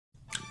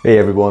Hey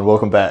everyone,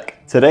 welcome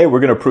back. Today we're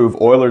going to prove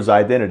Euler's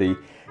identity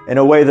in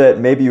a way that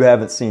maybe you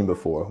haven't seen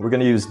before. We're going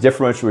to use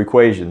differential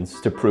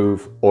equations to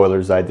prove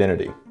Euler's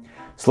identity.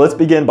 So let's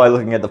begin by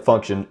looking at the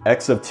function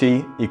x of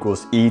t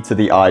equals e to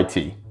the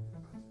it.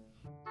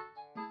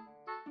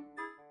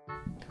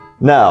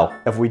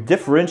 Now, if we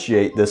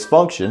differentiate this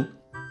function,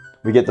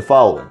 we get the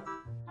following.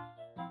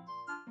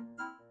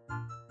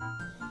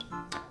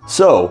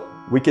 So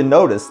we can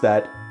notice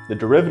that the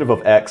derivative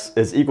of x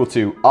is equal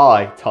to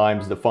I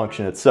times the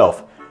function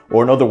itself.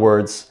 Or in other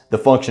words, the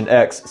function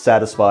x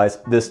satisfies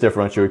this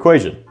differential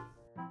equation.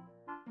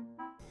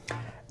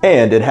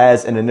 And it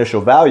has an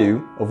initial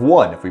value of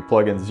 1. If we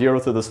plug in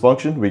 0 to this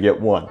function, we get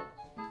 1.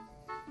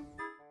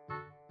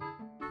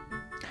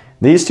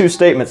 These two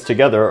statements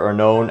together are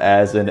known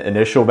as an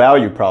initial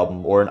value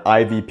problem, or an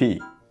IVP.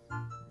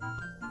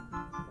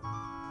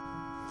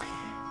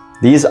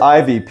 These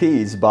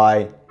IVPs,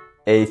 by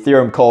a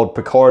theorem called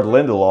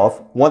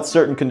Picard-Lindelof, once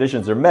certain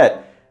conditions are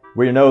met,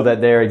 we know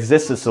that there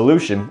exists a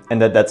solution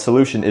and that that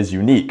solution is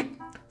unique.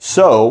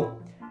 So,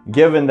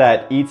 given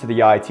that e to the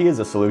it is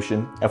a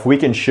solution, if we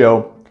can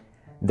show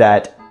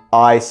that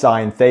I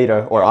sine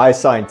theta or I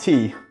sine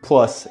t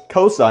plus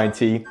cosine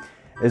t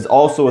is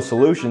also a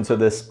solution to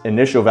this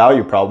initial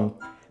value problem,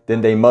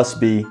 then they must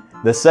be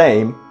the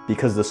same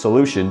because the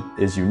solution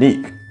is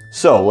unique.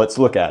 So, let's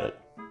look at it.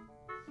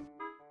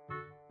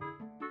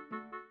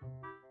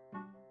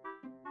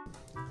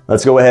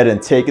 Let's go ahead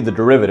and take the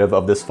derivative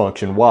of this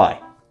function y.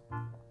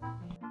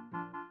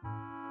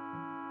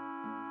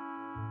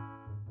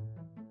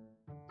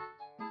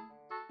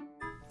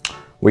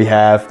 We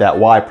have that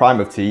y prime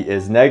of t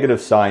is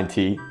negative sine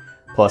t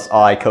plus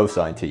I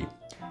cosine t.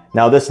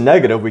 Now this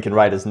negative we can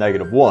write as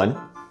negative 1,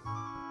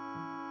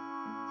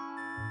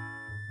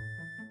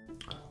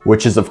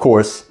 which is of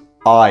course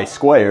I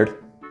squared.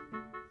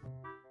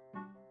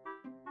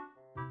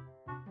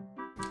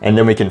 And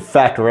then we can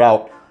factor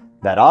out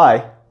that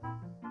I,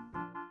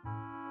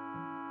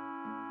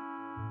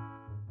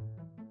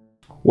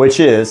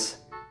 which is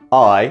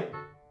I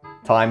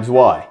times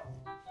y.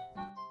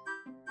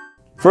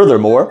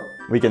 Furthermore,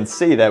 we can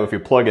see that if we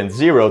plug in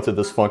 0 to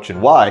this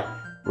function y,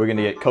 we're going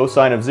to get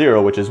cosine of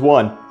 0, which is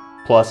 1,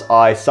 plus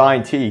I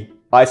sine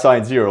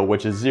 0,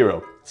 which is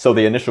 0. So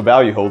the initial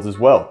value holds as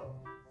well.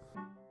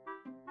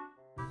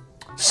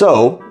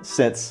 So,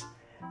 since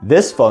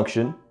this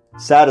function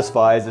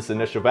satisfies this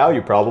initial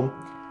value problem,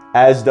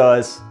 as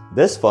does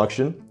this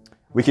function,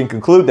 we can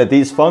conclude that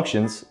these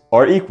functions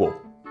are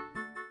equal.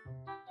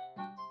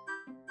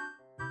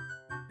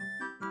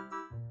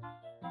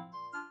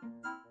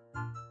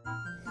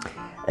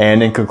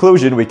 And in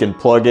conclusion, we can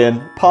plug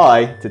in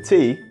pi to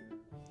t.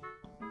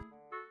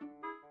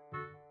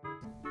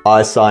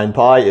 I sine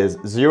pi is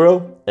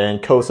 0 and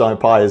cosine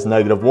pi is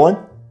negative 1.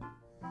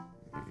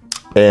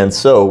 And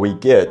so we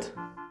get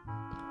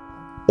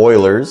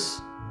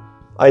Euler's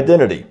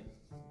identity.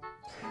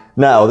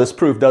 Now, this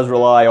proof does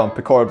rely on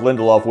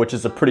Picard-Lindelof, which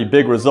is a pretty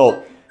big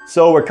result.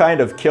 So we're kind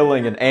of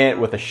killing an ant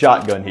with a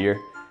shotgun here.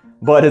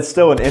 But it's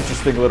still an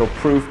interesting little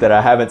proof that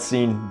I haven't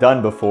seen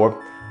done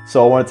before.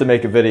 So I wanted to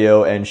make a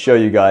video and show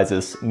you guys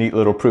this neat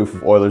little proof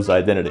of Euler's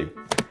identity.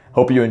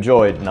 Hope you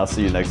enjoyed, and I'll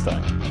see you next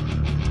time.